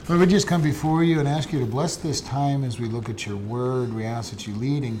Lord, we just come before you and ask you to bless this time as we look at your word. We ask that you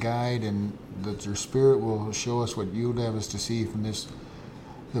lead and guide and that your spirit will show us what you would have us to see from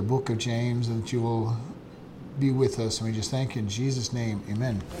the book of James, and that you will be with us. And we just thank you in Jesus' name.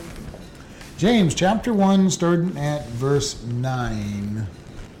 Amen. James chapter 1, starting at verse 9.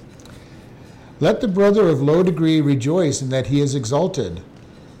 Let the brother of low degree rejoice in that he is exalted,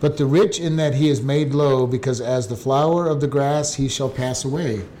 but the rich in that he is made low, because as the flower of the grass he shall pass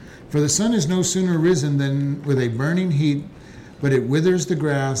away. For the sun is no sooner risen than with a burning heat, but it withers the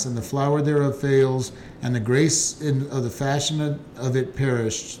grass, and the flower thereof fails, and the grace of the fashion of it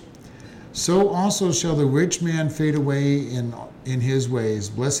perished. So also shall the rich man fade away in his ways.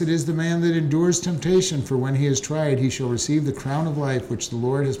 Blessed is the man that endures temptation, for when he is tried, he shall receive the crown of life which the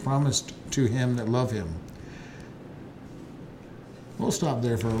Lord has promised to him that love him. We'll stop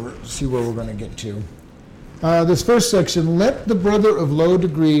there for see where we're going to get to. This first section, let the brother of low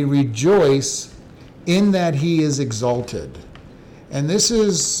degree rejoice in that he is exalted. And this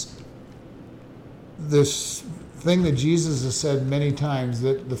is this thing that Jesus has said many times,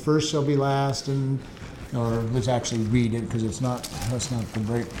 that the first shall be last, or let's actually read it because that's not the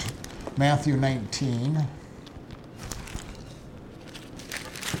great Matthew 19. I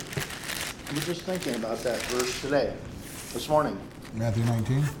was just thinking about that verse this morning. Matthew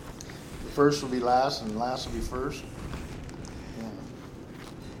 19. The first will be last, and last will be first. Yeah.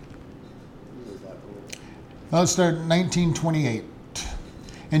 Let's start 19:28.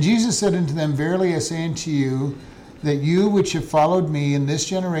 And Jesus said unto them, Verily I say unto you, that you which have followed me in this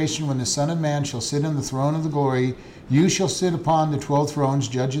generation, when the Son of Man shall sit on the throne of the glory, you shall sit upon the 12 thrones,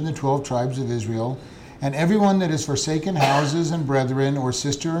 judging the 12 tribes of Israel. And everyone that has forsaken houses and brethren, or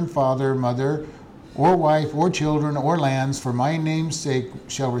sister and father, mother, or wife, or children, or lands, for my name's sake,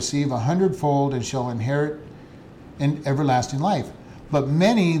 shall receive 100-fold, and shall inherit in everlasting life. But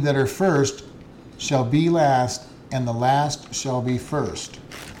many that are first shall be last, and the last shall be first.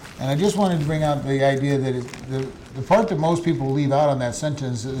 And I just wanted to bring out the idea that the part that most people leave out on that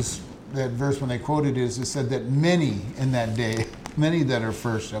sentence is that verse when they quoted it said that many in that day, many that are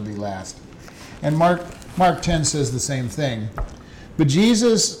first shall be last. And Mark 10 says the same thing. But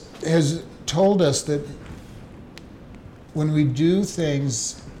Jesus has told us that when we do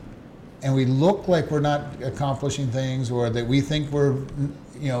things and we look like we're not accomplishing things, or that we think we're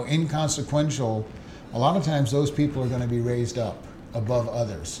inconsequential, a lot of times those people are going to be raised up above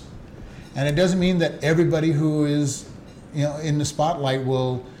others. And it doesn't mean that everybody who is in the spotlight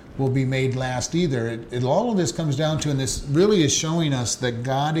will be made last either. All of this comes down to, and this really is showing us that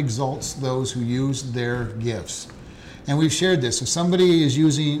God exalts those who use their gifts. And we've shared this. If somebody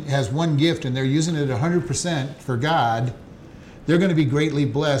has one gift and they're using it 100% for God, they're going to be greatly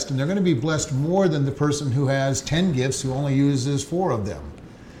blessed, and they're going to be blessed more than the person who has 10 gifts who only uses 4 of them.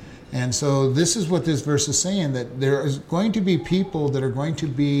 And so this is what this verse is saying, that there is going to be people that are going to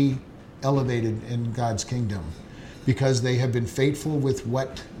be elevated in God's kingdom because they have been faithful with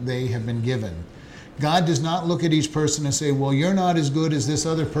what they have been given. God does not look at each person and say, well, you're not as good as this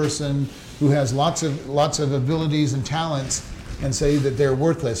other person who has lots of abilities and talents, and say that they're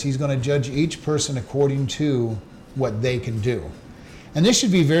worthless. He's going to judge each person according to what they can do. And this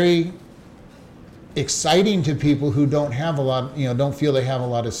should be very exciting to people who don't have a lot, don't feel they have a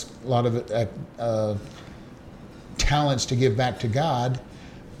lot of talents to give back to God.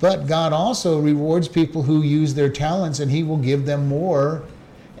 But God also rewards people who use their talents, and He will give them more,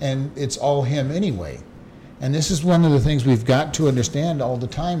 and it's all Him anyway. And this is one of the things we've got to understand all the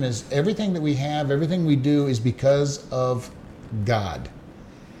time, is everything that we have, everything we do is because of God.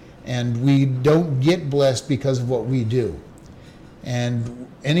 And we don't get blessed because of what we do. And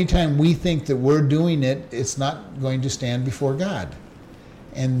anytime we think that we're doing it, it's not going to stand before God.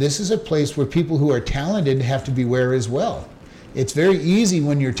 And this is a place where people who are talented have to beware as well. It's very easy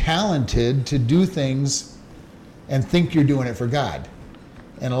when you're talented to do things and think you're doing it for God.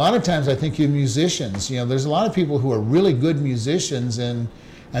 And a lot of times I think you musicians, there's a lot of people who are really good musicians, and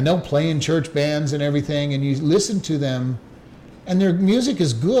they'll play in church bands and everything, and you listen to them and their music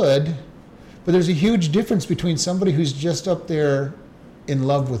is good, but there's a huge difference between somebody who's just up there in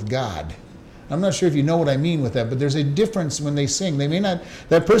love with God. I'm not sure if you know what I mean with that, but there's a difference when they sing.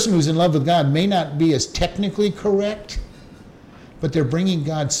 That person who's in love with God may not be as technically correct, but they're bringing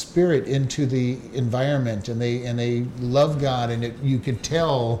God's Spirit into the environment, and they love God, and you can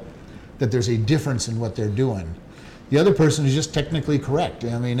tell that there's a difference in what they're doing. The other person is just technically correct.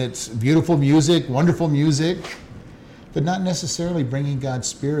 It's beautiful music, wonderful music, but not necessarily bringing God's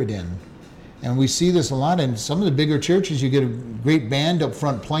Spirit in. And we see this a lot in some of the bigger churches. You get a great band up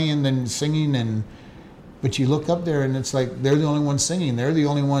front playing and singing, and But you look up there and it's like they're the only ones singing. They're the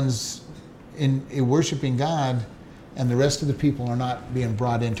only ones in worshiping God, and the rest of the people are not being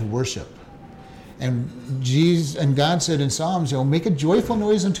brought into worship. And God said in Psalms, make a joyful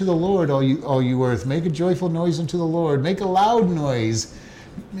noise unto the Lord, all you earth. Make a joyful noise unto the Lord. Make a loud noise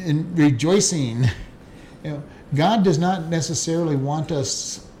in rejoicing. God does not necessarily want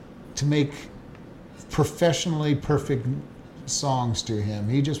us to make professionally perfect songs to Him.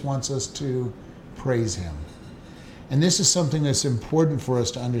 He just wants us to praise Him. And this is something that's important for us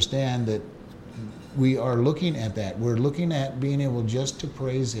to understand, that we are looking at that. We're looking at being able just to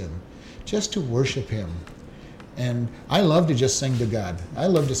praise Him, just to worship Him. And I love to just sing to God. I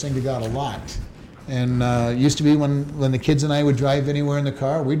love to sing to God a lot. And it used to be when the kids and I would drive anywhere in the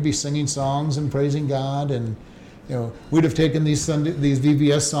car, we'd be singing songs and praising God. And we'd have taken these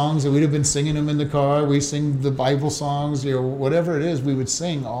VBS songs and we'd have been singing them in the car. We sing the Bible songs, whatever it is, we would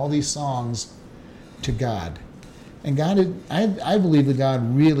sing all these songs to God. And God, I believe that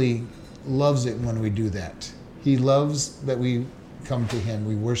God really loves it when we do that. He loves that we come to Him,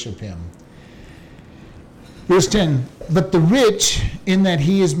 we worship Him. Verse 10, but the rich, in that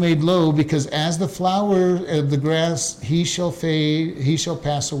he is made low, because as the flower of the grass he shall fade, he shall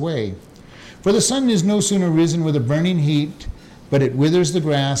pass away. For the sun is no sooner risen with a burning heat, but it withers the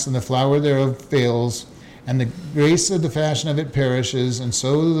grass, and the flower thereof fails, and the grace of the fashion of it perishes, and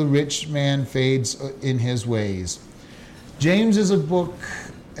so the rich man fades in his ways. James is a book,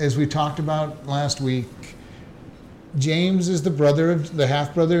 as we talked about last week. James is the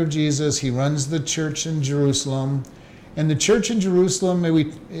half-brother of Jesus. He runs the church in Jerusalem. And the church in Jerusalem,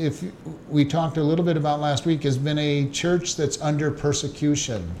 if we talked a little bit about last week, has been a church that's under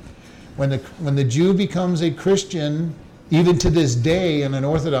persecution. When the Jew becomes a Christian, even to this day in an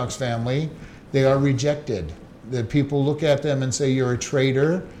Orthodox family, they are rejected. The people look at them and say, you're a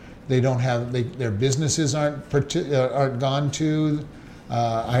traitor. Their businesses aren't gone to.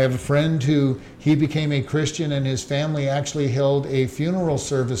 I have a friend who, he became a Christian and his family actually held a funeral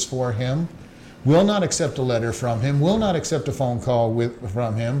service for him, will not accept a letter from him, will not accept a phone call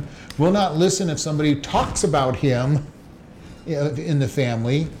from him, will not listen if somebody talks about him in the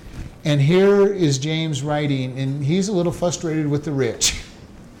family. And here is James writing, and he's a little frustrated with the rich.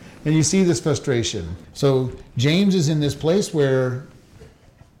 And you see this frustration. So James is in this place where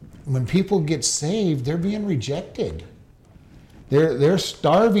when people get saved, they're being rejected. They're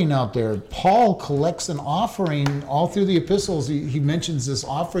starving out there. Paul collects an offering all through the epistles. He mentions this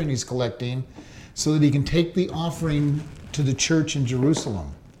offering he's collecting so that he can take the offering to the church in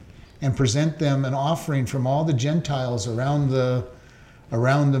Jerusalem and present them an offering from all the Gentiles around the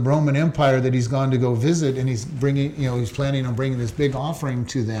Roman Empire that he's gone to go visit, and he's planning on bringing this big offering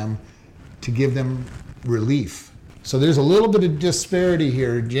to them to give them relief. So there's a little bit of disparity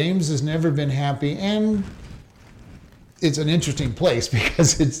here. James has never been happy, and it's an interesting place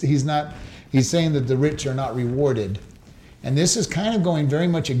because he's saying that the rich are not rewarded. And this is kind of going very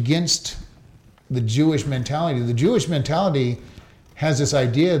much against the Jewish mentality. The Jewish mentality has this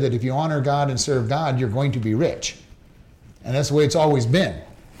idea that if you honor God and serve God, you're going to be rich. And that's the way it's always been.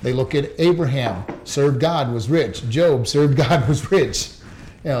 They look at Abraham, served God, was rich. Job, served God, was rich.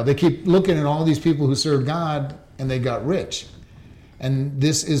 They keep looking at all these people who served God and they got rich. And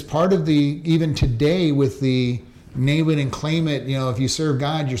this is part of even today with the name it and claim it, if you serve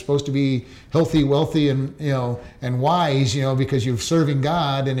God, you're supposed to be healthy, wealthy, and wise, because you're serving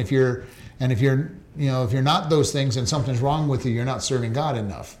God. And if you're not those things and something's wrong with you, you're not serving God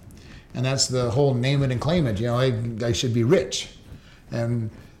enough. And that's the whole name it and claim it. I should be rich. And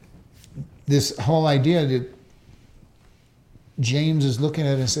this whole idea that James is looking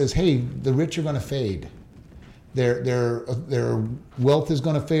at it and says, hey, the rich are going to fade. Their wealth is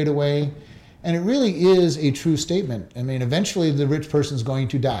going to fade away. And it really is a true statement. I mean, eventually the rich person's going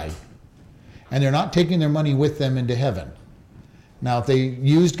to die. And they're not taking their money with them into heaven. Now, if they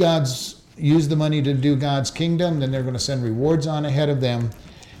use the money to do God's kingdom, then they're going to send rewards on ahead of them.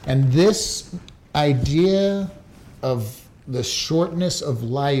 And this idea of the shortness of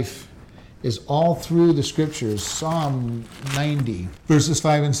life is all through the scriptures. Psalm 90, verses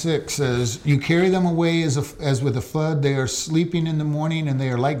 5 and 6 says, you carry them away as with a flood. They are sleeping in the morning, and they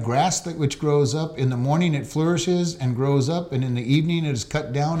are like grass which grows up. In the morning it flourishes and grows up, and in the evening it is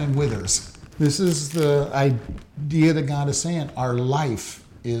cut down and withers. This is the idea that God is saying. Our life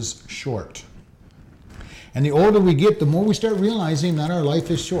is short. And the older we get, the more we start realizing that our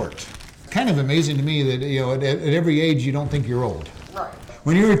life is short. Kind of amazing to me that at every age you don't think you're old. Right.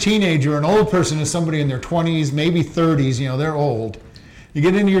 When you're a teenager, an old person is somebody in their 20s, maybe 30s, they're old. You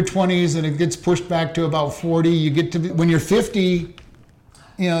get into your 20s and it gets pushed back to about 40. You get to when you're 50,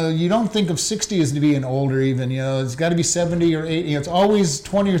 You don't think of 60 as to being older even. It's got to be 70 or 80. It's always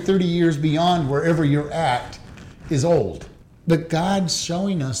 20 or 30 years beyond wherever you're at is old. But God's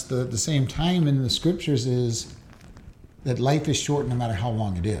showing us the same time in the scriptures is that life is short no matter how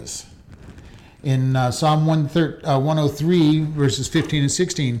long it is. In Psalm 103, verses 15 and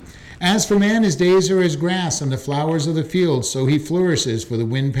 16, as for man, his days are as grass and the flowers of the field, so he flourishes, for the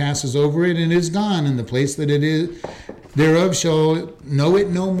wind passes over it and is gone, and the place that it is thereof shall know it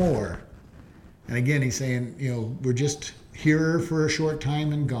no more. And again, he's saying, we're just here for a short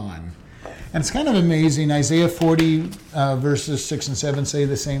time and gone. And it's kind of amazing. Isaiah 40, verses 6 and 7 say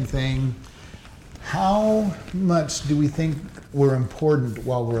the same thing. How much do we think we're important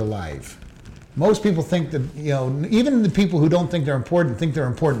while we're alive? Most people think that, even the people who don't think they're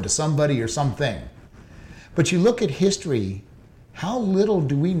important to somebody or something. But you look at history, how little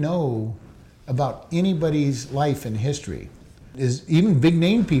do we know about anybody's life in history? Is even big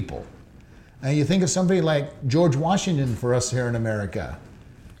name people. And you think of somebody like George Washington for us here in America.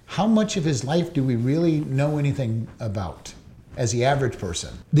 How much of his life do we really know anything about as the average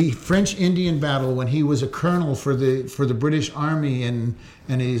person? The French-Indian battle, when he was a colonel for the British Army and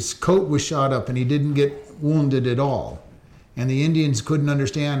his coat was shot up and he didn't get wounded at all. And the Indians couldn't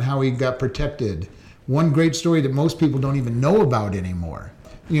understand how he got protected. One great story that most people don't even know about anymore.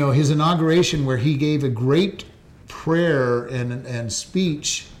 His inauguration, where he gave a great prayer and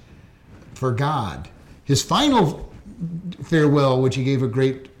speech for God. His final farewell, which he gave a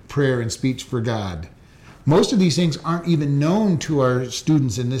great prayer and speech for God. Most of these things aren't even known to our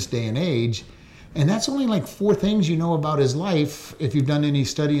students in this day and age. And that's only like 4 things you know about his life if you've done any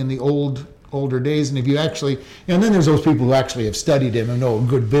study in the older days. And if you actually, and then there's those people who actually have studied him and know a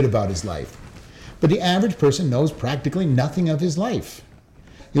good bit about his life. But the average person knows practically nothing of his life.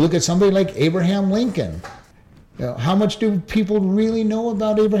 You look at somebody like Abraham Lincoln. How much do people really know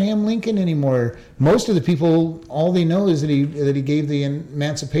about Abraham Lincoln anymore? Most of the people, all they know is that he gave the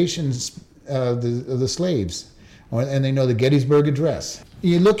emancipation of the slaves, and they know the Gettysburg Address.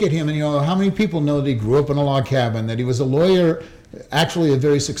 You look at him and how many people know that he grew up in a log cabin, that he was a lawyer, actually a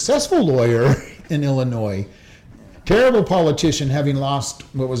very successful lawyer in Illinois. Terrible politician, having lost,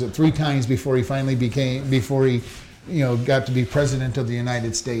 3 times before he finally got to be president of the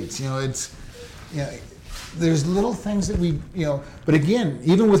United States. There's little things that we, but again,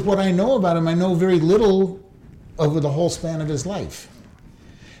 even with what I know about him, I know very little over the whole span of his life.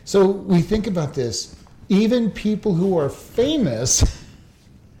 So we think about this. Even people who are famous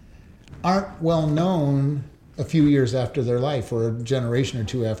aren't well known a few years after their life or a generation or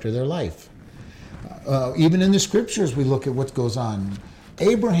 2 after their life. Even in the scriptures, we look at what goes on.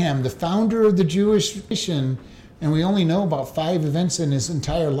 Abraham, the founder of the Jewish nation, and we only know about 5 events in his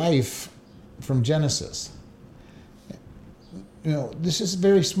entire life from Genesis. This is a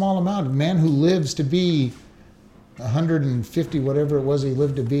very small amount. A man who lives to be 150, whatever it was he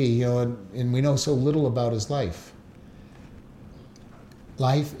lived to be, and we know so little about his life.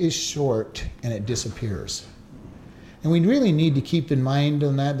 Life is short and it disappears. And we really need to keep in mind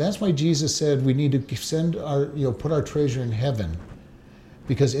on that. That's why Jesus said we need to put our treasure in heaven.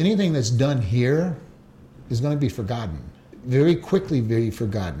 Because anything that's done here is going to be forgotten. Very quickly be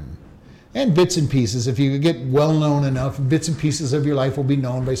forgotten. And bits and pieces, if you get well known enough, bits and pieces of your life will be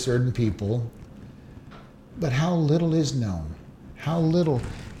known by certain people. But how little is known? How little?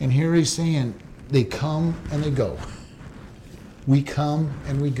 And here he's saying, they come and they go. We come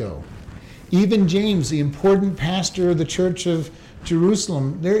and we go. Even James, the important pastor of the church of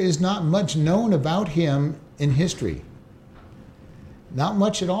Jerusalem, there is not much known about him in history. Not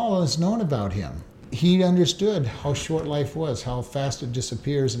much at all is known about him. He understood how short life was, how fast it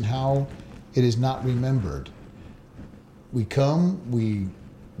disappears, and how it is not remembered. We come, we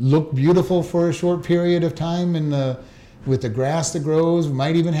look beautiful for a short period of time with the grass that grows. We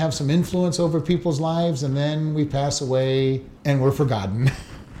might even have some influence over people's lives, and then we pass away and we're forgotten.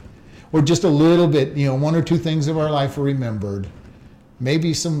 Or just a little bit, 1 or 2 things of our life are remembered.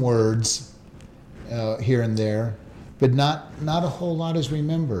 Maybe some words here and there, but not a whole lot is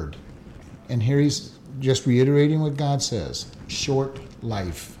remembered. And here he's just reiterating what God says. Short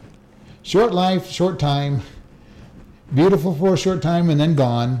life. Short life, short time. Beautiful for a short time and then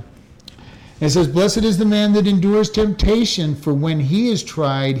gone. And it says, blessed is the man that endures temptation, for when he is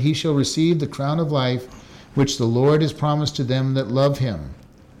tried, he shall receive the crown of life, which the Lord has promised to them that love him.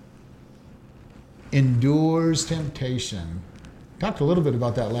 Endures temptation. Talked a little bit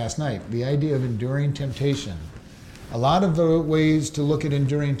about that last night. The idea of enduring temptation. A lot of the ways to look at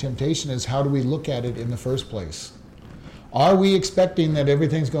enduring temptation is how do we look at it in the first place? Are we expecting that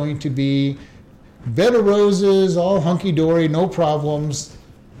everything's going to be bed of roses, all hunky-dory, no problems,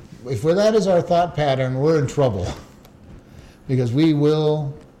 if that is our thought pattern, we're in trouble. Because we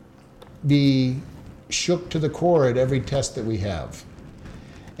will be shook to the core at every test that we have.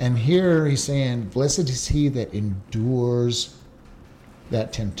 And here he's saying, blessed is he that endures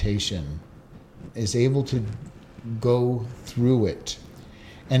that temptation, is able to go through it.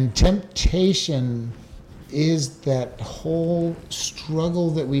 And temptation is that whole struggle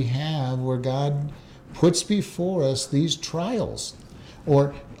that we have where God puts before us these trials,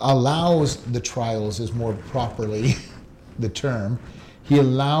 or allows the trials is more properly the term. He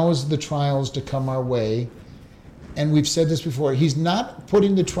allows the trials to come our way. And we've said this before, he's not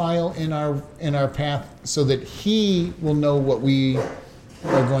putting the trial in our path so that he will know what we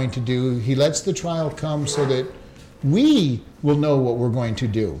are going to do. He lets the trial come so that we will know what we're going to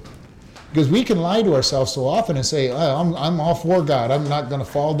do. Because we can lie to ourselves so often and say, oh, I'm all for God. I'm not going to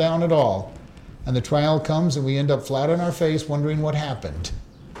fall down at all. And the trial comes and we end up flat on our face wondering what happened.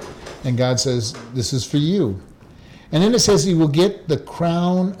 And God says, this is for you. And then it says he will get the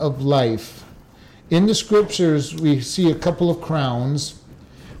crown of life. In the scriptures, we see a couple of crowns.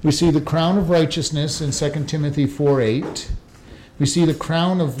 We see the crown of righteousness in 2 Timothy 4:8. We see the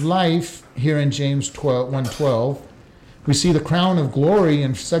crown of life here in James 1:12. We see the crown of glory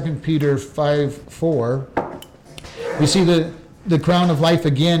in 2 Peter 5:4. We see the crown of life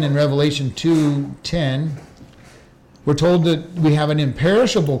again in Revelation 2:10. We're told that we have an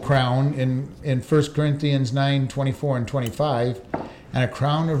imperishable crown in 1 Corinthians 9:24 and 25, and a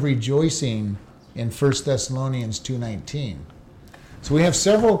crown of rejoicing in 1 Thessalonians 2:19. So we have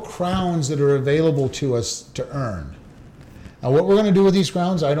several crowns that are available to us to earn. Now what we're going to do with these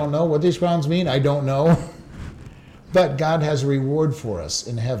crowns, I don't know. What these crowns mean, I don't know. But God has a reward for us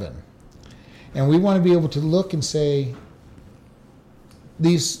in heaven. And we want to be able to look and say,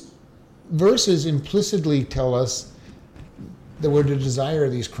 these verses implicitly tell us that we're to desire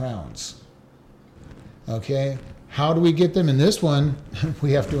these crowns. Okay? How do we get them? In this one,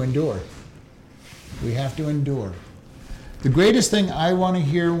 we have to endure. We have to endure. The greatest thing I want to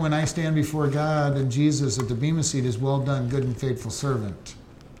hear when I stand before God and Jesus at the Bema seat is, well done, good and faithful servant.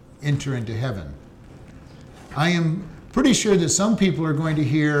 Enter into heaven. I am pretty sure that some people are going to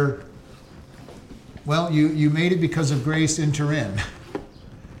hear, well, you made it because of grace, enter in.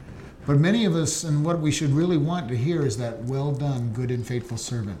 But many of us, and what we should really want to hear is that, well done, good and faithful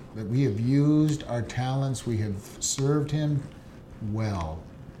servant, that we have used our talents, we have served him well.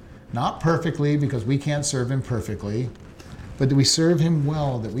 Not perfectly, because we can't serve him perfectly, but that we serve him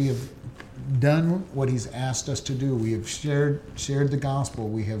well, that we have done what he's asked us to do. We have shared the gospel.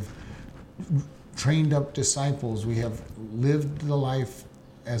 We have trained up disciples. We have lived the life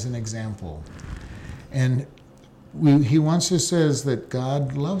as an example. And he once just says that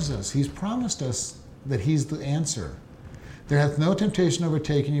God loves us. He's promised us that he's the answer. There hath no temptation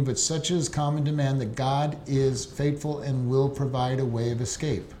overtaken you, but such is common to man, that God is faithful and will provide a way of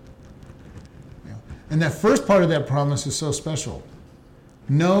escape. Yeah. And that first part of that promise is so special.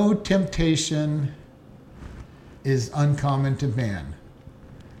 No temptation is uncommon to man.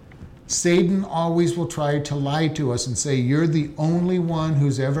 Satan always will try to lie to us and say, you're the only one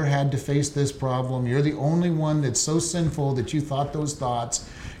who's ever had to face this problem. You're the only one that's so sinful that you thought those thoughts.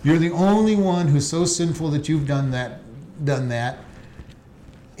 You're the only one who's so sinful that you've done that.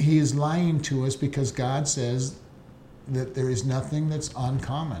 He is lying to us because God says that there is nothing that's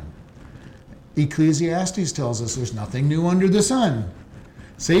uncommon. Ecclesiastes tells us there's nothing new under the sun.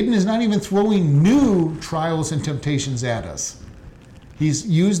 Satan is not even throwing new trials and temptations at us. He's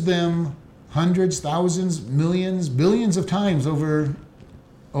used them hundreds, thousands, millions, billions of times over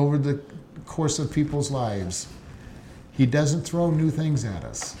the course of people's lives. He doesn't throw new things at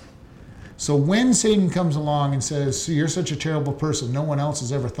us. So when Satan comes along and says, you're such a terrible person, no one else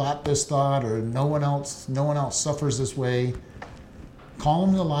has ever thought this thought, or no one else suffers this way, call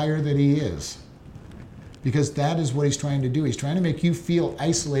him the liar that he is. Because that is what he's trying to do. He's trying to make you feel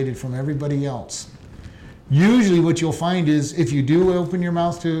isolated from everybody else. Usually what you'll find is if you do open your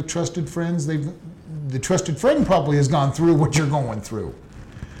mouth to trusted friends, the trusted friend probably has gone through what you're going through,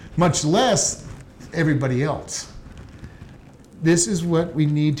 much less everybody else. This is what we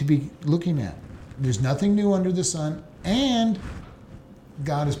need to be looking at. There's nothing new under the sun, and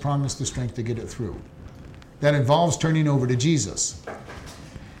God has promised the strength to get it through. That involves turning over to Jesus.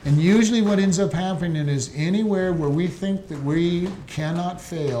 And usually what ends up happening is anywhere where we think that we cannot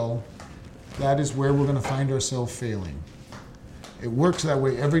fail, that is where we're going to find ourselves failing. It works that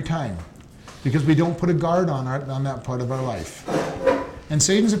way every time because we don't put a guard on that part of our life. And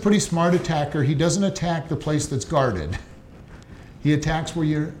Satan's a pretty smart attacker. He doesn't attack the place that's guarded. He attacks where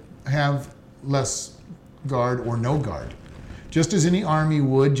you have less guard or no guard. just as any army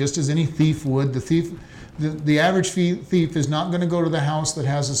would, just as any thief would. The average thief is not going to go to the house that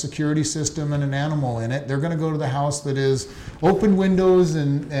has a security system and an animal in it. They're going to go to the house that is open windows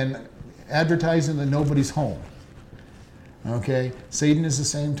and advertising that nobody's home. Okay? Satan is the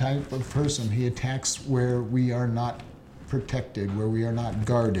same type of person. He attacks where we are not protected, where we are not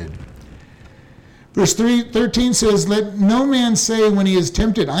guarded. Verse 13 says, "Let no man say when he is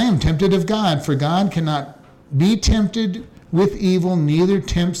tempted, I am tempted of God, for God cannot be tempted with evil, neither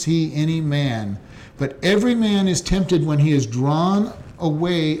tempts he any man. But every man is tempted when he is drawn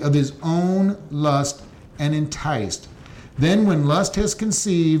away of his own lust and enticed. Then when lust has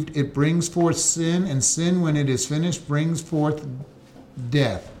conceived, it brings forth sin, and sin, when it is finished, brings forth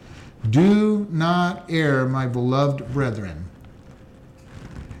death. Do not err, my beloved brethren."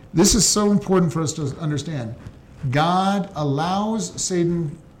 This is so important for us to understand. God allows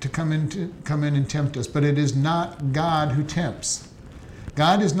Satan to come in and tempt us, but it is not God who tempts.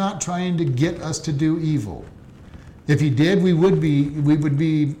 God is not trying to get us to do evil. If he did, we would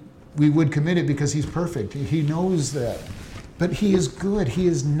commit it because he's perfect. He knows that. But he is good. He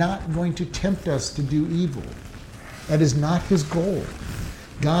is not going to tempt us to do evil. That is not his goal.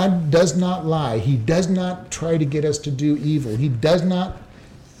 God does not lie. He does not try to get us to do evil. He does not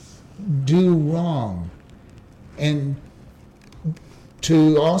do wrong. And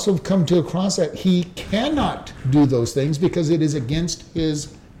to also come to across that, he cannot do those things because it is against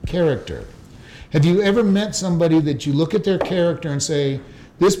his character. Have you ever met somebody that you look at their character and say,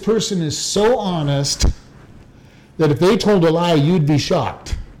 this person is so honest that if they told a lie, you'd be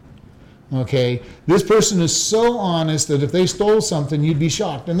shocked? Okay? This person is so honest that if they stole something, you'd be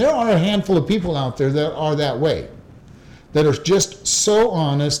shocked. And there are a handful of people out there that are that way, that are just so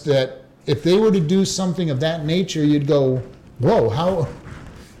honest that if they were to do something of that nature, you'd go, whoa, how,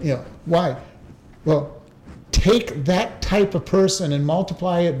 why? Well, take that type of person and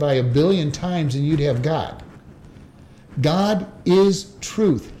multiply it by 1 billion times and you'd have God. God is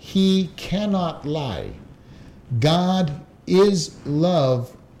truth. He cannot lie. God is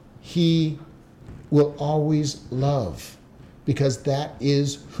love. He will always love because that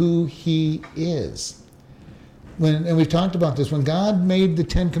is who he is. And we've talked about this, when God made the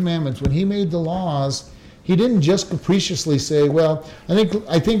 10 Commandments, when he made the laws, he didn't just capriciously say, well,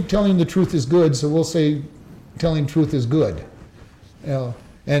 I think telling the truth is good, so we'll say telling truth is good.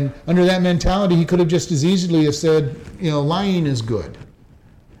 And under that mentality, he could have just as easily have said, lying is good.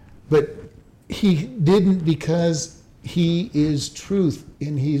 But he didn't, because he is truth,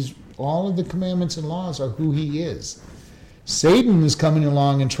 and all of the commandments and laws are who he is. Satan is coming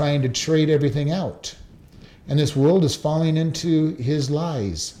along and trying to trade everything out. And this world is falling into his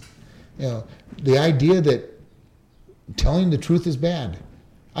lies. The idea that telling the truth is bad.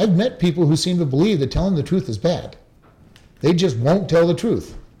 I've met people who seem to believe that telling the truth is bad. They just won't tell the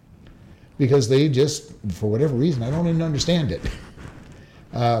truth because they just, for whatever reason, I don't even understand it.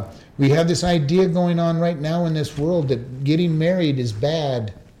 We have this idea going on right now in this world that getting married is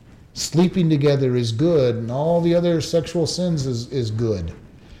bad, sleeping together is good, and all the other sexual sins is good.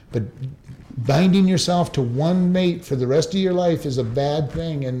 But binding yourself to one mate for the rest of your life is a bad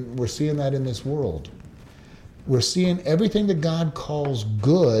thing, and we're seeing that in this world. We're seeing everything that God calls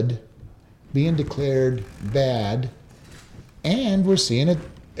good being declared bad, and we're seeing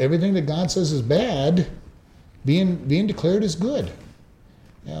everything that God says is bad being declared as good.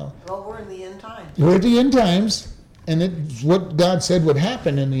 Well, we're in the end times. We're at the end times, and it's what God said would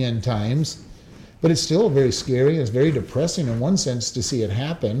happen in the end times, but it's still very scary. It's very depressing in one sense to see it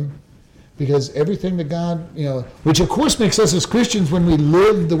happen. Because everything that God, which of course makes us as Christians, when we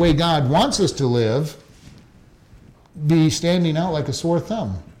live the way God wants us to live, be standing out like a sore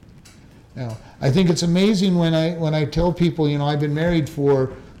thumb. I think it's amazing when I tell people, I've been married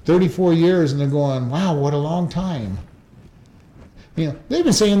for 34 years, and they're going, wow, what a long time. They've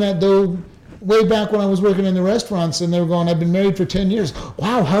been saying that, though, way back when I was working in the restaurants, and they were going, I've been married for 10 years.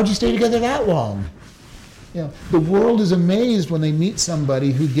 Wow, how'd you stay together that long? The world is amazed when they meet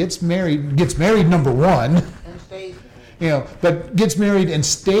somebody who gets married, number one. And stays married. But gets married and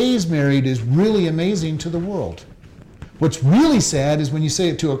stays married is really amazing to the world. What's really sad is when you say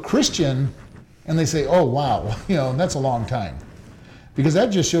it to a Christian and they say, oh, wow, that's a long time. Because that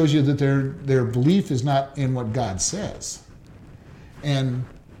just shows you that their belief is not in what God says. And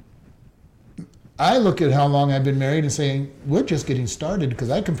I look at how long I've been married and saying, we're just getting started, because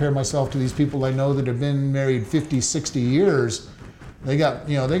I compare myself to these people I know that have been married 50, 60 years. They got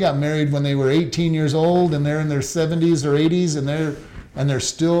married when they were 18 years old, and they're in their 70s or 80s, and they're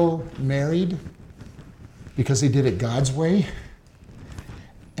still married because they did it God's way.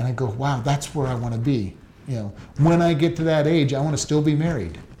 And I go, wow, that's where I want to be. When I get to that age, I want to still be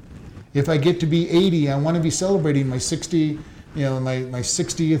married. If I get to be 80, I want to be celebrating my 60, my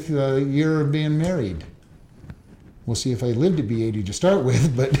 60th year of being married. We'll see if I live to be 80 to start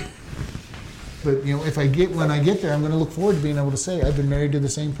with, but when I get there, I'm going to look forward to being able to say I've been married to the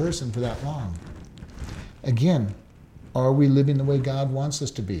same person for that long. Again, are we living the way God wants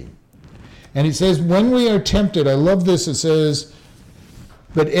us to be? And it says, when we are tempted, I love this, it says,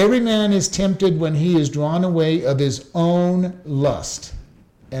 but every man is tempted when he is drawn away of his own lust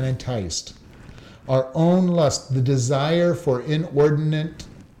and enticed. Our own lust, the desire for inordinate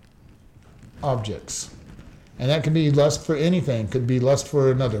objects. And that can be lust for anything. It could be lust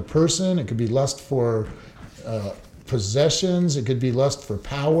for another person. It could be lust for possessions. It could be lust for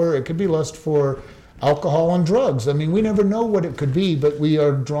power. It could be lust for alcohol and drugs. I mean, we never know what it could be, but we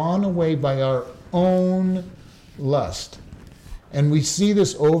are drawn away by our own lust. And we see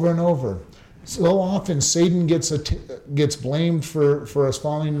this over and over. So often Satan gets blamed for us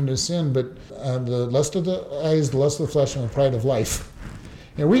falling into sin, but the lust of the eyes, the lust of the flesh, and the pride of life.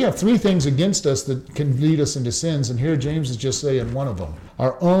 We have three things against us that can lead us into sins, and here James is just saying one of them.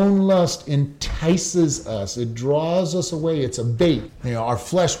 Our own lust entices us. It draws us away. It's a bait. Our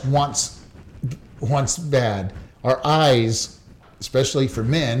flesh wants bad. Our eyes, especially for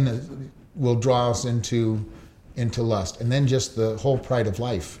men, will draw us into lust. And then just the whole pride of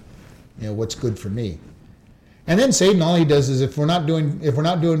life. What's good for me. And then Satan, all he does is if we're not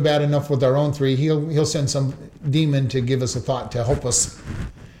doing bad enough with our own three, he'll send some demon to give us a thought to help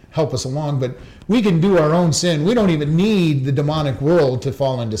us along. But we can do our own sin. We don't even need the demonic world to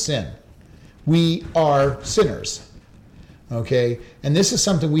fall into sin. We are sinners. Okay? And this is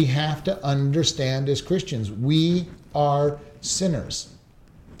something we have to understand as Christians. We are sinners.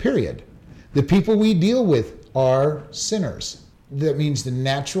 Period. The people we deal with are sinners. That means the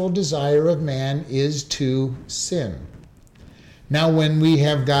natural desire of man is to sin. Now, when we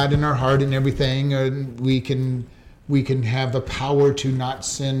have God in our heart and everything, we can have the power to not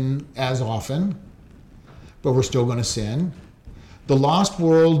sin as often, but we're still going to sin. The lost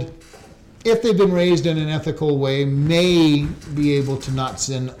world, if they've been raised in an ethical way, may be able to not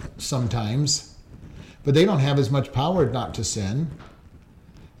sin sometimes, but they don't have as much power not to sin.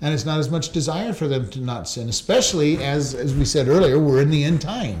 And it's not as much desire for them to not sin, especially as we said earlier, we're in the end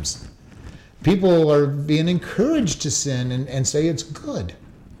times. People are being encouraged to sin and say it's good.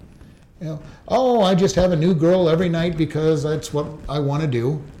 I just have a new girl every night because that's what I want to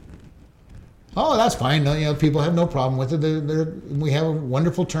do. Oh, that's fine. People have no problem with it. We have a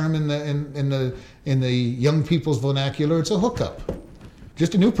wonderful term in the young people's vernacular. It's a hookup.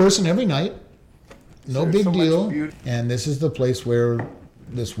 Just a new person every night. No big deal. And this is the place where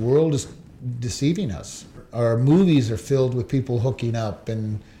this world is deceiving us. Our movies are filled with people hooking up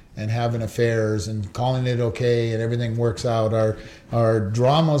and having affairs and calling it okay and everything works out. Our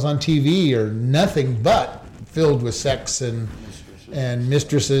dramas on TV are nothing but filled with sex and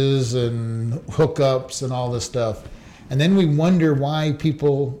mistresses and hookups and all this stuff. And then we wonder why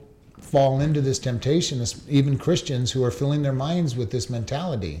people fall into this temptation, even Christians who are filling their minds with this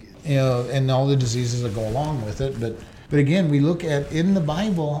mentality, and all the diseases that go along with it. But again, we look at, in the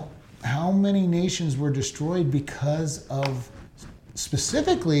Bible, how many nations were destroyed because of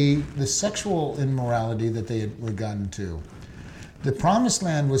specifically the sexual immorality that they were gotten to. The Promised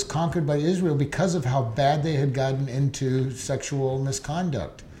Land was conquered by Israel because of how bad they had gotten into sexual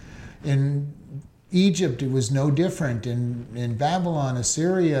misconduct. In Egypt, it was no different. In Babylon,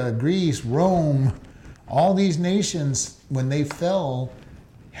 Assyria, Greece, Rome, all these nations, when they fell,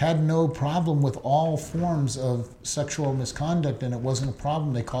 had no problem with all forms of sexual misconduct, and it wasn't a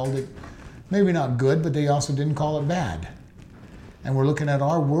problem. They called it maybe not good, but they also didn't call it bad. And we're looking at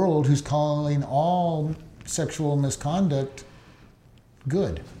our world who's calling all sexual misconduct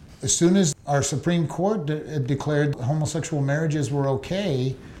good. As soon as our Supreme Court declared homosexual marriages were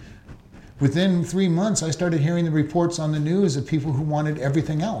okay, within 3 months I started hearing the reports on the news of people who wanted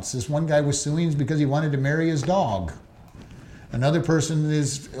everything else. This one guy was suing because he wanted to marry his dog. Another person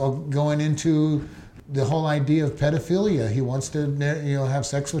is going into the whole idea of pedophilia. He wants to have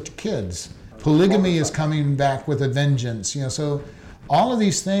sex with kids. Polygamy is coming back with a vengeance. So all of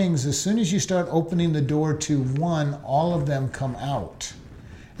these things, as soon as you start opening the door to one, all of them come out.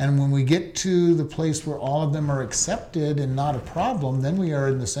 And when we get to the place where all of them are accepted and not a problem, then we are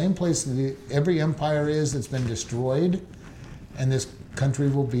in the same place that every empire is that's been destroyed, and this country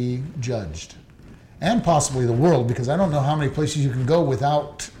will be judged. And possibly the world, because I don't know how many places you can go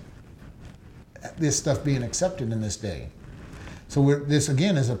without this stuff being accepted in this day. So this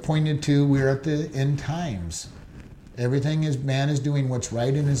again is pointed to we're at the end times. Man is doing what's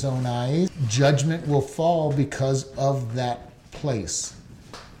right in his own eyes. Judgment will fall because of that place.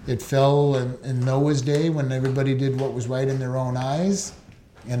 It fell in Noah's day when everybody did what was right in their own eyes,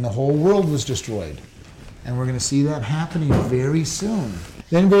 and the whole world was destroyed. And we're going to see that happening very soon.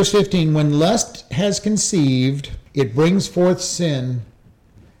 Then verse 15, when lust has conceived, it brings forth sin,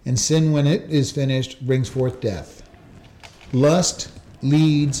 and sin, when it is finished, brings forth death. Lust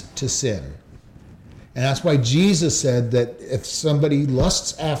leads to sin. And that's why Jesus said that if somebody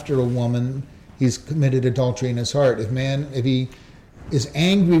lusts after a woman, he's committed adultery in his heart. If he is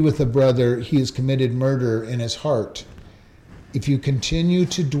angry with a brother, he has committed murder in his heart. If you continue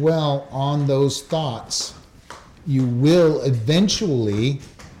to dwell on those thoughts, you will eventually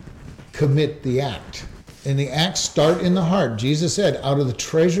commit the act. And the acts start in the heart. Jesus said, out of the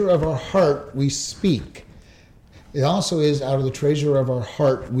treasure of our heart we speak. It also is out of the treasure of our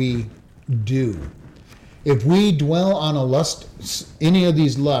heart we do. If we dwell on a lust, any of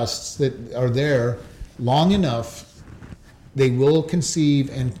these lusts that are there long enough, they will conceive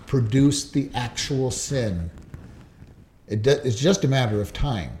and produce the actual sin. It's just a matter of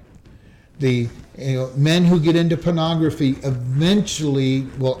time. Men who get into pornography eventually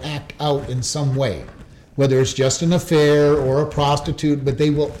will act out in some way, whether it's just an affair or a prostitute, but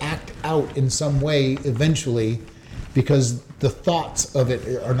they will act out in some way eventually because the thoughts of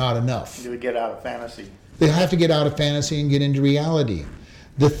it are not enough. You would get out of fantasy. They have to get out of fantasy and get into reality.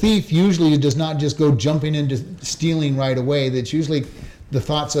 The thief usually does not just go jumping into stealing right away. That's usually the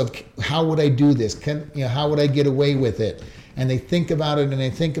thoughts of, how would I do this? How would I get away with it? And they think about it and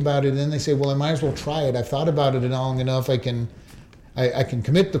they think about it, and then they say, well, I might as well try it. I've thought about it long enough. I can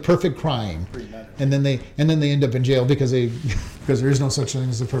commit the perfect crime. And then they end up in jail because there is no such thing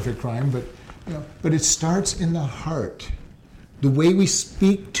as a perfect crime. But it starts in the heart. The way we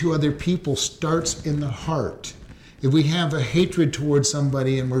speak to other people starts in the heart. If we have a hatred towards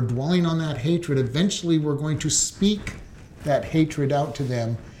somebody and we're dwelling on that hatred, eventually we're going to speak that hatred out to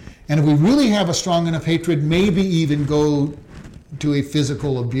them. And if we really have a strong enough hatred, maybe even go to a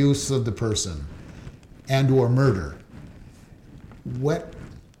physical abuse of the person and or murder. What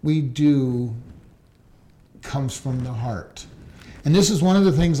we do comes from the heart. And this is one of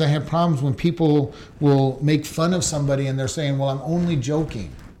the things I have problems when people will make fun of somebody and they're saying, well, I'm only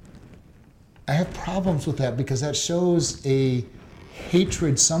joking. I have problems with that because that shows a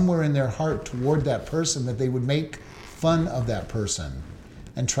hatred somewhere in their heart toward that person, that they would make fun of that person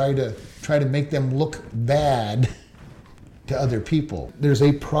and try to make them look bad to other people. There's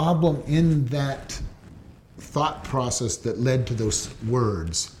a problem in that thought process that led to those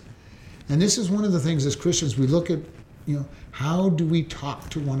words. And this is one of the things as Christians we look at, how do we talk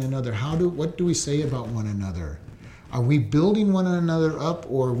to one another? What do we say about one another? Are we building one another up,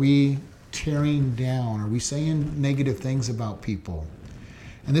 or are we tearing down? Are we saying negative things about people?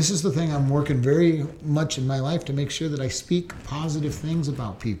 And this is the thing I'm working very much in my life to make sure that I speak positive things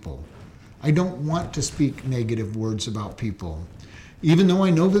about people. I don't want to speak negative words about people, even though I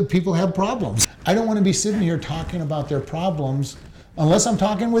know that people have problems. I don't want to be sitting here talking about their problems unless I'm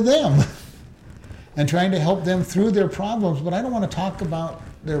talking with them and trying to help them through their problems. But I don't want to talk about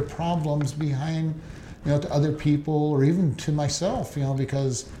their problems behind, to other people or even to myself,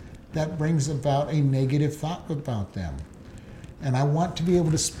 because that brings about a negative thought about them. And I want to be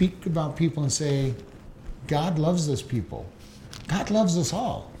able to speak about people and say, God loves those people. God loves us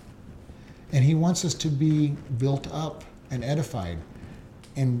all. And he wants us to be built up and edified.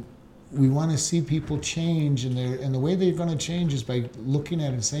 And we want to see people change, and the way they're going to change is by looking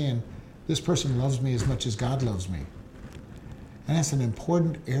at it and saying, this person loves me as much as God loves me. And that's an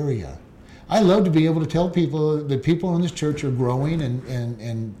important area. I love to be able to tell people that people in this church are growing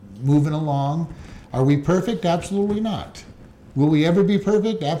and moving along. Are we perfect? Absolutely not. Will we ever be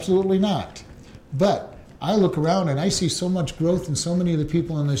perfect? Absolutely not. But I look around and I see so much growth in so many of the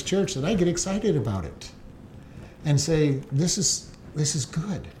people in this church that I get excited about it and say, this is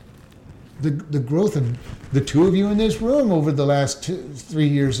good. The growth of the two of you in this room over the last 3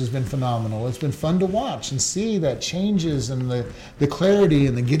 years has been phenomenal. It's been fun to watch and see that changes and the clarity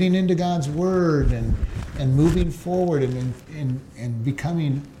and the getting into God's Word and moving forward and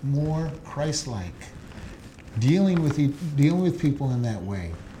becoming more Christ-like, dealing with people in that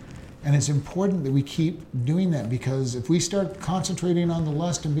way. And it's important that we keep doing that, because if we start concentrating on the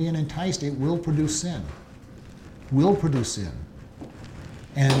lust and being enticed, it will produce sin. Will produce sin.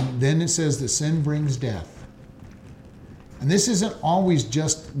 And then it says that sin brings death. And this isn't always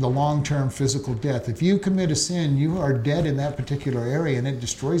just the long-term physical death. If you commit a sin, you are dead in that particular area, and it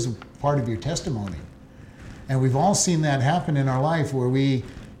destroys a part of your testimony. And we've all seen that happen in our life, where we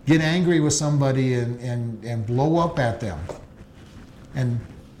get angry with somebody and blow up at them. And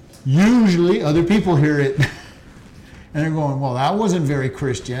usually other people hear it and they're going, well, that wasn't very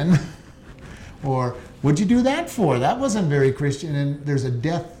Christian. Or, what'd you do that for? That wasn't very Christian. And there's a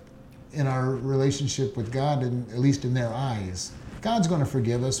death in our relationship with God, at least in their eyes. God's going to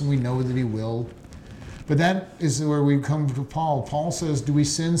forgive us, and we know that he will. But that is where we come to Paul. Paul says, do we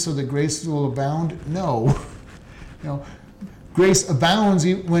sin so that grace will abound? No. Grace abounds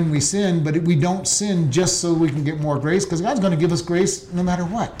when we sin, but we don't sin just so we can get more grace, because God's going to give us grace no matter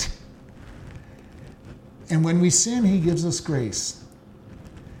what. And when we sin, he gives us grace.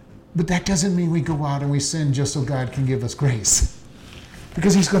 But that doesn't mean we go out and we sin just so God can give us grace,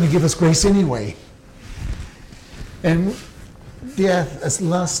 because he's going to give us grace anyway. And death, as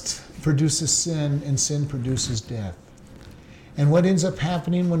lust produces sin, and sin produces death. And what ends up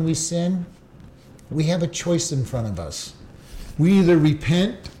happening when we sin? We have a choice in front of us. We either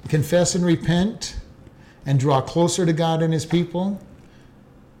repent, confess and repent, and draw closer to God and his people,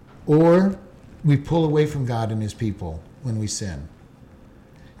 or we pull away from God and his people when we sin.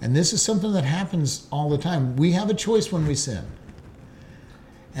 And this is something that happens all the time. We have a choice when we sin.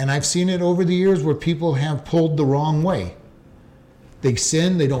 And I've seen it over the years where people have pulled the wrong way. They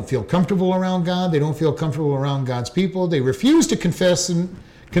sin, they don't feel comfortable around God, they don't feel comfortable around God's people, they refuse to confess and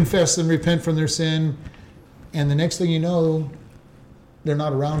repent from their sin, and the next thing you know, they're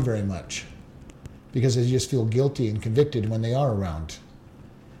not around very much because they just feel guilty and convicted when they are around.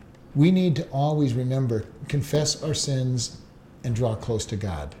 We need to always remember, confess our sins and draw close to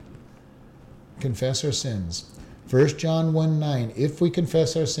God. Confess our sins. 1 John 1:9, if we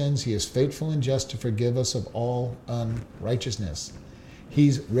confess our sins, he is faithful and just to forgive us of all unrighteousness.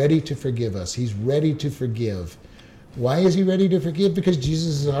 He's ready to forgive us. He's ready to forgive. Why is he ready to forgive? Because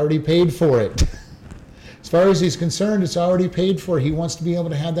Jesus has already paid for it. As far as he's concerned, it's already paid for. He wants to be able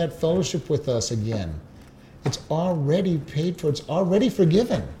to have that fellowship with us again. It's already paid for. It's already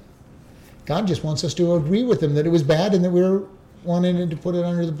forgiven. God just wants us to agree with him that it was bad and that we were wanting to put it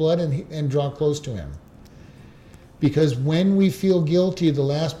under the blood and draw close to him. Because when we feel guilty, the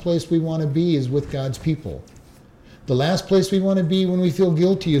last place we want to be is with God's people. The last place we want to be when we feel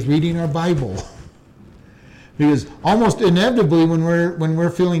guilty is reading our Bible. Because almost inevitably when we're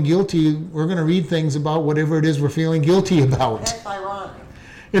feeling guilty, we're going to read things about whatever it is we're feeling guilty about. That's ironic.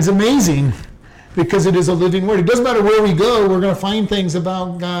 It's amazing because it is a living word. It doesn't matter where we go, we're going to find things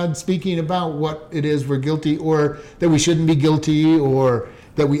about God speaking about what it is we're guilty, or that we shouldn't be guilty, or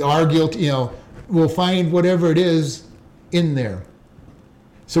that we are guilty. We'll find whatever it is in there.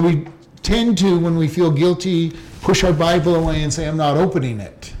 So we tend to, when we feel guilty, push our Bible away and say, I'm not opening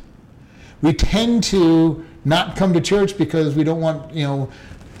it. We tend to not come to church because we don't want,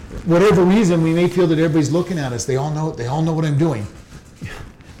 whatever reason, we may feel that everybody's looking at us. They all know what I'm doing.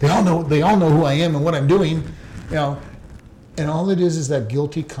 They all know who I am and what I'm doing. And all it is that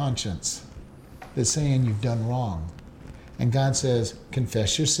guilty conscience that's saying you've done wrong. And God says,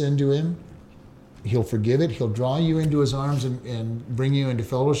 confess your sin to him. He'll forgive it. He'll draw you into his arms and bring you into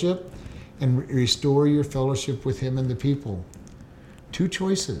fellowship and restore your fellowship with him and the people. Two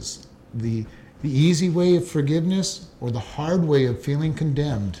choices. The easy way of forgiveness, or the hard way of feeling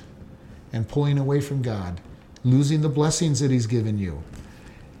condemned and pulling away from God, losing the blessings that he's given you.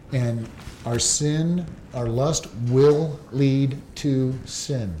 And our sin, our lust will lead to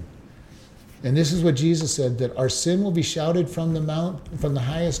sin. And this is what Jesus said, that our sin will be shouted from the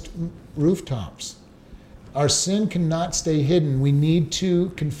highest rooftops. Our sin cannot stay hidden. We need to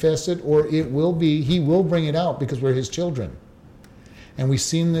confess it, or he will bring it out because we're his children. And we've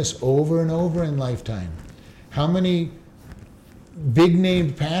seen this over and over in lifetime. How many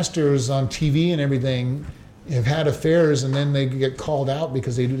big-named pastors on TV and everything have had affairs and then they get called out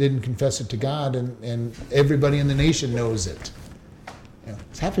because they didn't confess it to God, and everybody in the nation knows it.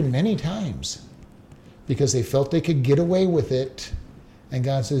 It's happened many times because they felt they could get away with it, and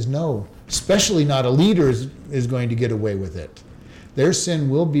God says no, especially not a leader is going to get away with it. Their sin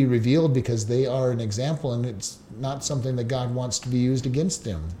will be revealed because they are an example, and it's not something that God wants to be used against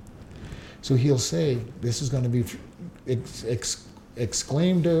them. So he'll say, this is going to be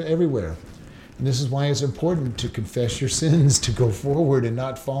exclaimed everywhere. And this is why it's important to confess your sins, to go forward and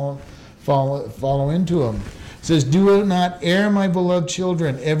not follow into them. It says, do not err, my beloved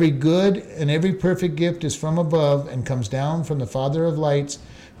children. Every good and every perfect gift is from above and comes down from the Father of lights,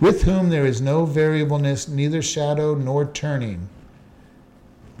 with whom there is no variableness, neither shadow nor turning.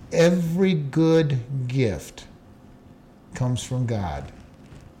 Every good gift comes from God.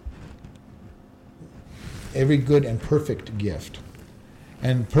 Every good and perfect gift.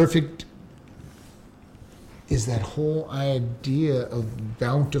 And perfect is that whole idea of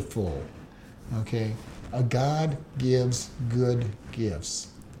bountiful. Okay? God gives good gifts.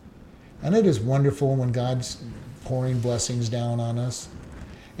 And it is wonderful when God's pouring blessings down on us.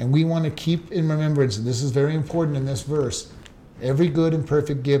 And we want to keep in remembrance, and this is very important in this verse, every good and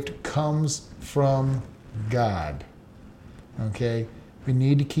perfect gift comes from God. Okay? We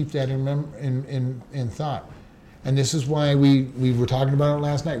need to keep that in thought. And this is why we were talking about it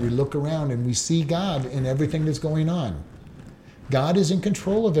last night. We look around and we see God in everything that's going on. God is in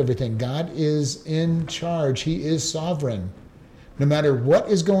control of everything. God is in charge. He is sovereign. No matter what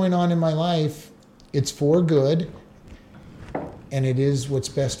is going on in my life, it's for good, and it is what's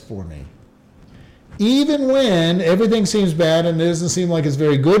best for me. Even when everything seems bad and it doesn't seem like it's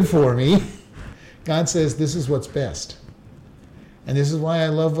very good for me, God says, this is what's best. And this is why I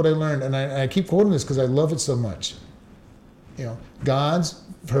love what I learned. And I keep quoting this because I love it so much. You know, God's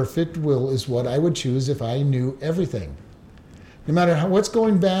perfect will is what I would choose if I knew everything. No matter what's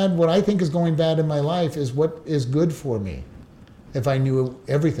going bad, what I think is going bad in my life is what is good for me if I knew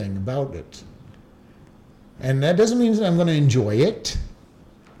everything about it. And that doesn't mean that I'm going to enjoy it.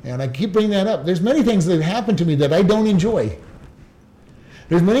 And I keep bringing that up. There's many things that happen to me that I don't enjoy.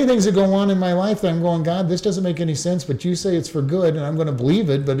 There's many things that go on in my life that I'm going, God, this doesn't make any sense, but you say it's for good, and I'm going to believe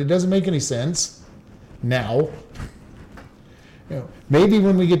it, but it doesn't make any sense now. You know, maybe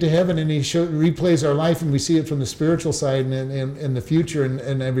when we get to heaven and He replays our life and we see it from the spiritual side and in the future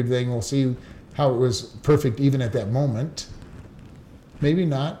and everything, we'll see how it was perfect even at that moment. Maybe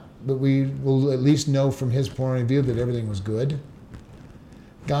not, but we will at least know from His point of view that everything was good.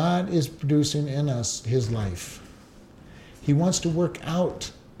 God is producing in us His life. He wants to work out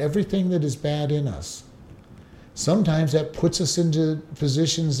everything that is bad in us. Sometimes that puts us into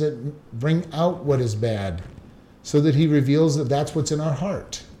positions that bring out what is bad, so that He reveals that that's what's in our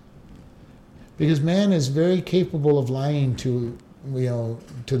heart. Because man is very capable of lying to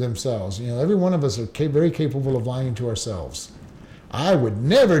themselves. Every one of us are very capable of lying to ourselves. I would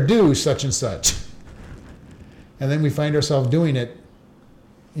never do such and such. And then we find ourselves doing it,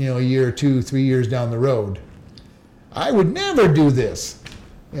 a year, 2, 3 years down the road. I would never do this.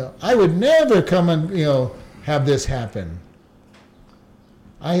 I would never come and, have this happen.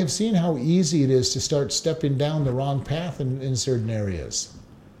 I have seen how easy it is to start stepping down the wrong path in certain areas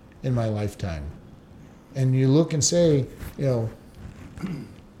in my lifetime. And you look and say,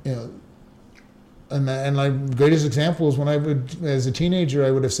 and my greatest example is when as a teenager,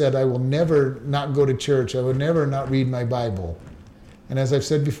 I would have said, I will never not go to church. I would never not read my Bible. And as I've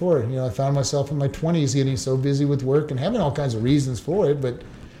said before, I found myself in my 20s getting so busy with work and having all kinds of reasons for it, but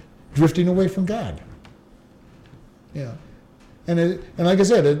drifting away from God. And like I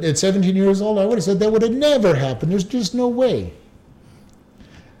said, at 17 years old, I would have said that would have never happened. There's just no way.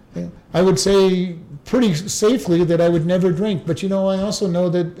 I would say pretty safely that I would never drink, but I also know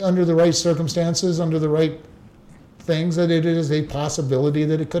that under the right circumstances, under the right things, that it is a possibility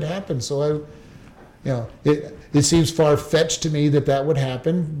that it could happen. So it seems far-fetched to me that would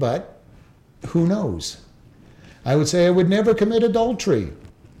happen, but who knows? I would say I would never commit adultery.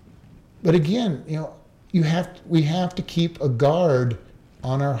 But again, we have to keep a guard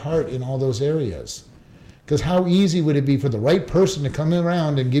on our heart in all those areas. Because how easy would it be for the right person to come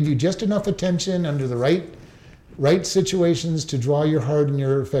around and give you just enough attention under the right situations to draw your heart and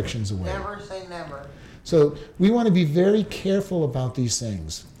your affections away? Never say never. So we want to be very careful about these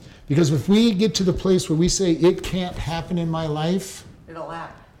things. Because if we get to the place where we say, it can't happen in my life, it'll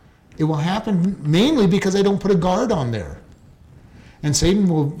happen. It will happen mainly because I don't put a guard on there. And Satan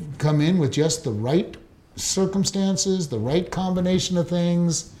will come in with just the right circumstances, the right combination of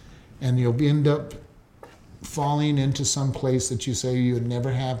things, and you'll end up falling into some place that you say you would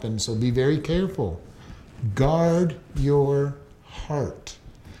never happen. So be very careful. Guard your heart.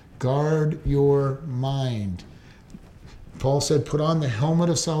 Guard your mind. Paul said, put on the helmet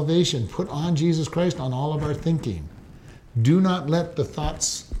of salvation. Put on Jesus Christ on all of our thinking. Do not let the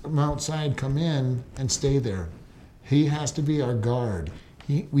thoughts from outside come in and stay there. He has to be our guard.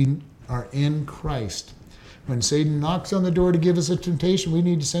 We are in Christ. When Satan knocks on the door to give us a temptation, we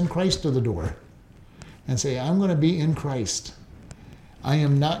need to send Christ to the door and say, I'm going to be in Christ. I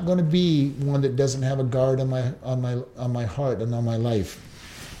am not going to be one that doesn't have a guard on my heart and on my life.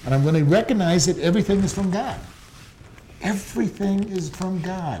 And I'm going to recognize that everything is from God. Everything is from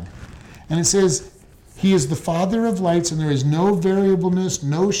God. And it says, He is the Father of lights, and there is no variableness,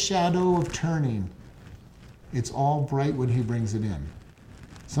 no shadow of turning. It's all bright when He brings it in.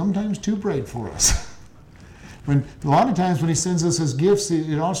 Sometimes too bright for us. A lot of times when He sends us His gifts,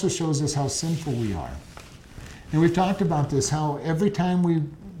 it also shows us how sinful we are. And we've talked about this, how every time we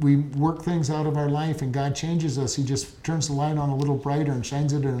we work things out of our life and God changes us, he just turns the light on a little brighter and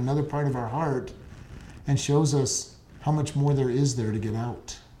shines it in another part of our heart and shows us how much more there is there to get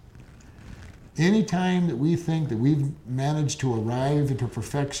out. Anytime that we think that we've managed to arrive into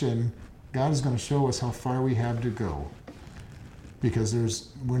perfection, God is going to show us how far we have to go. Because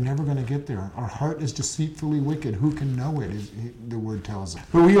we're never going to get there. Our heart is deceitfully wicked. Who can know it, the word tells us.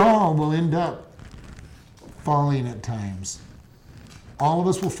 But we all will end up falling at times. All of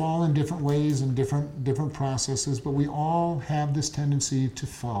us will fall in different ways and different processes, but we all have this tendency to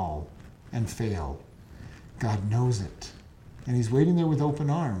fall and fail. God knows it. And he's waiting there with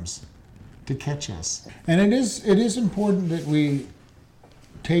open arms to catch us. And it is important that we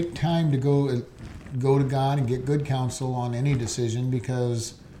take time to go to God and get good counsel on any decision,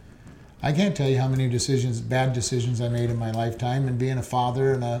 because I can't tell you how many bad decisions I made in my lifetime. And being a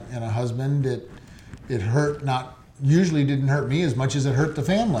father and a husband, it hurt, usually didn't hurt me as much as it hurt the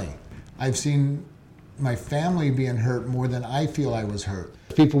family. I've seen my family being hurt more than I feel I was hurt.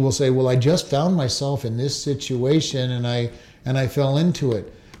 People will say, well, I just found myself in this situation and I fell into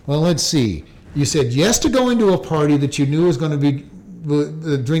it. Well, let's see. You said yes to going to a party that you knew was going to be,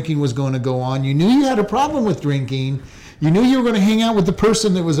 the drinking was going to go on. You knew you had a problem with drinking. You knew you were going to hang out with the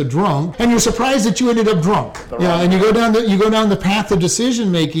person that was a drunk, and you're surprised that you ended up drunk. And you go down the path of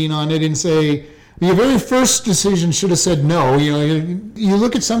decision making on it and say, your very first decision should have said no. You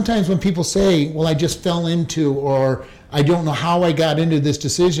look at sometimes when people say, well, I just fell into, or I don't know how I got into this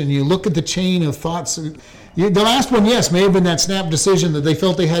decision. You look at the chain of thoughts. The last one, yes, may have been that snap decision that they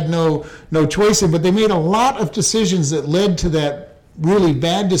felt they had no choice in, but they made a lot of decisions that led to that really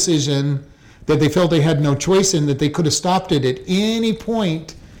bad decision that they felt they had no choice in, that they could have stopped it at any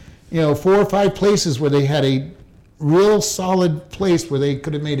point, 4 or 5 places where they had a real solid place where they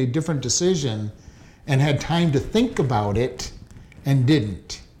could have made a different decision and had time to think about it and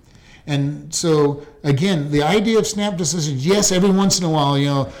didn't. And so, again, the idea of snap decisions, yes, every once in a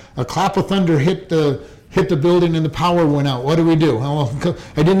while, a clap of thunder hit the building and the power went out. What do we do? Well,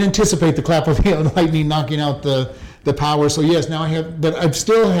 I didn't anticipate the clap of lightning knocking out the power. So yes, now but I've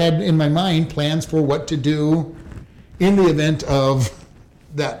still had in my mind plans for what to do in the event of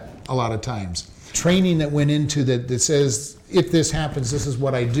that a lot of times. Training that went into that says, if this happens, this is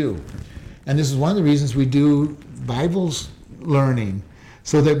what I do. And this is one of the reasons we do Bible's learning,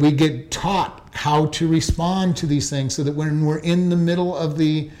 so that we get taught how to respond to these things, so that when we're in the middle of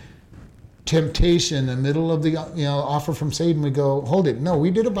the temptation, the middle of the offer from Satan, we go, hold it. No,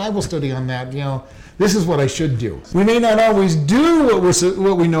 we did a Bible study on that. This is what I should do. We may not always do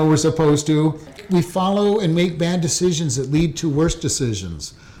what we know we're supposed to. We follow and make bad decisions that lead to worse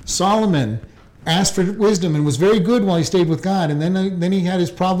decisions. Solomon asked for wisdom and was very good while he stayed with God, and then he had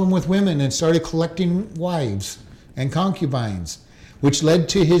his problem with women and started collecting wives and concubines, which led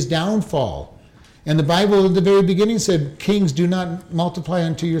to his downfall. And the Bible at the very beginning said, kings, do not multiply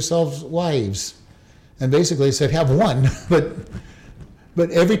unto yourselves wives. And basically it said, have one. But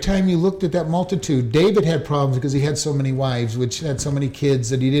every time you looked at that multitude, David had problems because he had so many wives, which had so many kids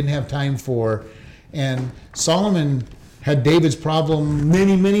that he didn't have time for. And Solomon had David's problem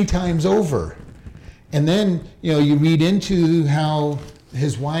many, many times over. And then, you read into how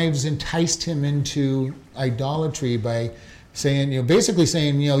his wives enticed him into idolatry by saying, basically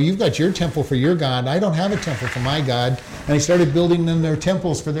saying, you've got your temple for your God. I don't have a temple for my God. And he started building them their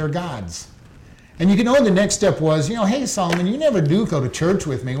temples for their gods. And the next step was, hey, Solomon, you never do go to church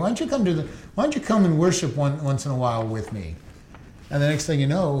with me. Why don't you come and worship once in a while with me? And the next thing you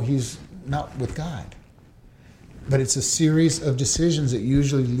know, he's not with God. But it's a series of decisions that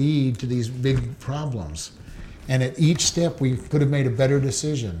usually lead to these big problems. And at each step, we could have made a better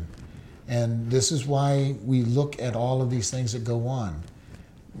decision. And this is why we look at all of these things that go on.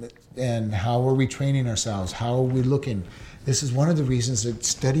 And how are we training ourselves? How are we looking? This is one of the reasons that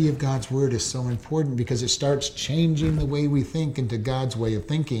study of God's Word is so important, because it starts changing the way we think into God's way of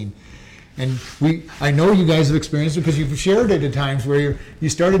thinking. And I know you guys have experienced it because you've shared it at times where you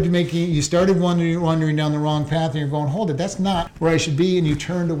started wandering down the wrong path, and you're going, hold it, that's not where I should be, and you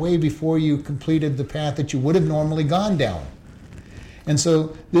turned away before you completed the path that you would have normally gone down. And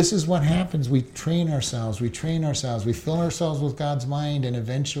so this is what happens. We train ourselves, we fill ourselves with God's mind, and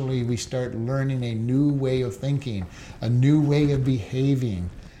eventually we start learning a new way of thinking, a new way of behaving,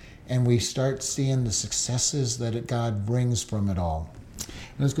 and we start seeing the successes that God brings from it all.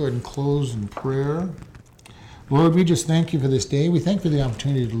 Let's go ahead and close in prayer. Lord, we just thank you for this day. We thank you for the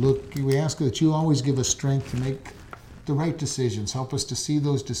opportunity to look. We ask that you always give us strength to make the right decisions. Help us to see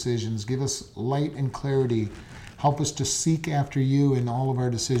those decisions. Give us light and clarity. Help us to seek after you in all of our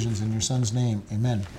decisions. In your Son's name, amen.